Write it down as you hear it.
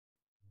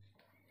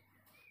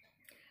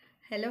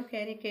Hello,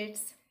 Carey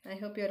Kids. I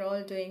hope you're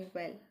all doing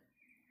well.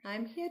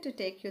 I'm here to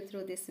take you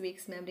through this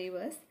week's memory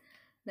verse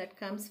that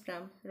comes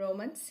from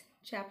Romans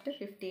chapter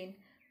 15,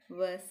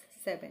 verse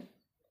 7.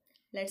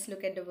 Let's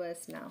look at the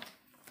verse now.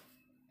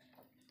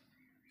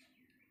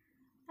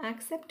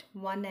 Accept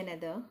one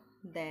another,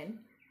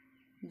 then,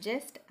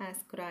 just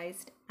as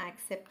Christ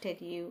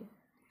accepted you,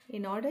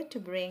 in order to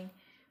bring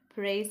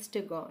praise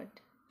to God.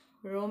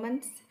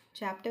 Romans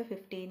chapter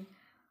 15,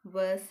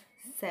 verse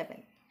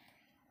 7.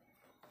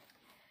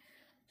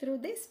 Through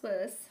this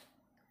verse,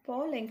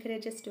 Paul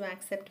encourages to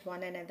accept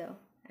one another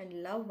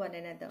and love one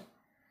another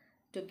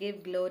to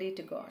give glory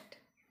to God.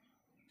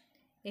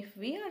 If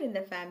we are in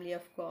the family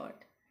of God,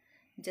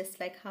 just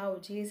like how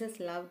Jesus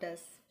loved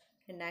us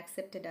and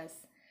accepted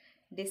us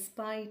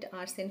despite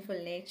our sinful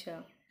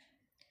nature,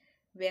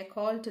 we are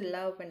called to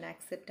love and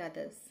accept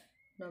others,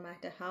 no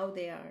matter how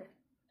they are.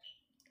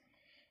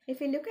 If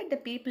we look at the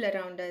people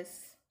around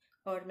us,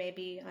 or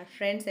maybe our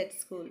friends at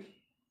school,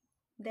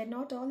 they're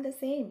not all the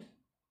same.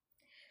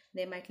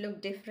 They might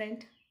look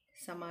different,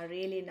 some are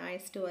really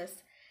nice to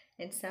us,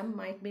 and some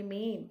might be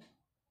mean.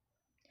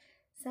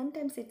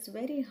 Sometimes it's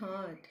very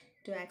hard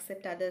to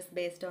accept others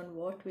based on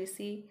what we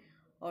see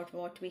or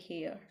what we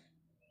hear.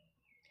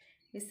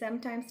 We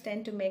sometimes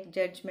tend to make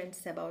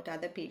judgments about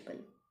other people.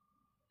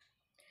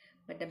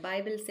 But the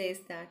Bible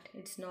says that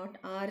it's not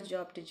our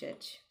job to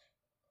judge.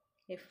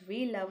 If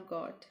we love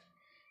God,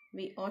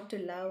 we ought to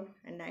love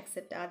and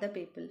accept other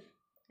people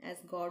as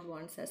God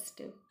wants us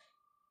to.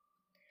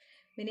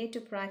 We need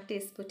to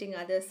practice putting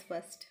others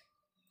first.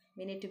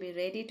 We need to be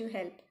ready to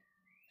help.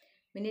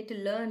 We need to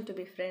learn to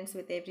be friends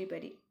with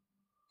everybody.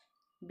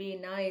 Be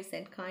nice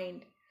and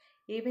kind,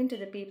 even to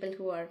the people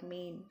who are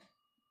mean.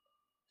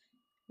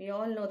 We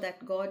all know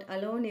that God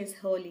alone is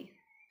holy,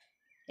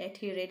 yet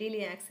He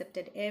readily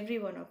accepted every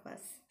one of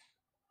us.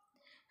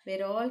 We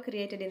are all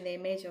created in the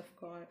image of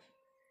God,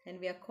 and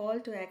we are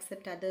called to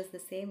accept others the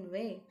same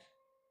way.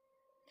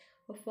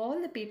 Of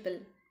all the people,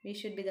 we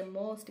should be the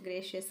most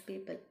gracious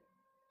people.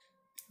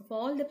 Of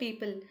all the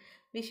people,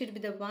 we should be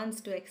the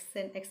ones to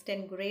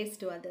extend grace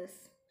to others,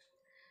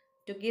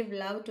 to give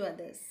love to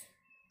others,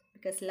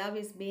 because love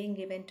is being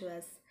given to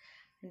us,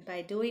 and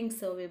by doing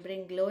so, we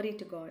bring glory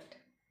to God.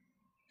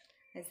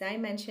 As I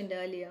mentioned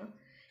earlier,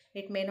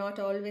 it may not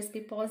always be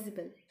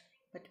possible,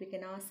 but we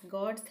can ask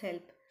God's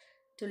help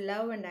to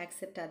love and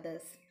accept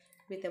others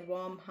with a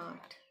warm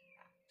heart.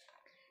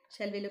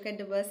 Shall we look at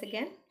the verse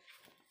again?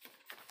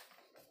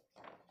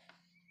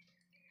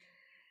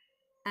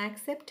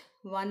 Accept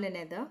one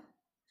another,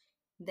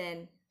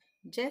 then,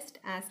 just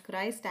as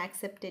Christ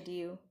accepted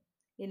you,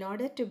 in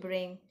order to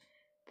bring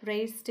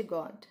praise to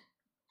God.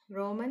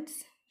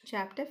 Romans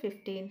chapter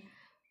 15,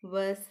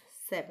 verse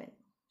 7.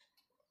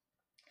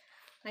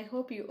 I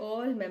hope you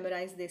all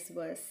memorize this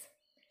verse.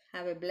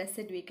 Have a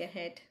blessed week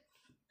ahead.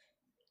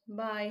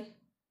 Bye.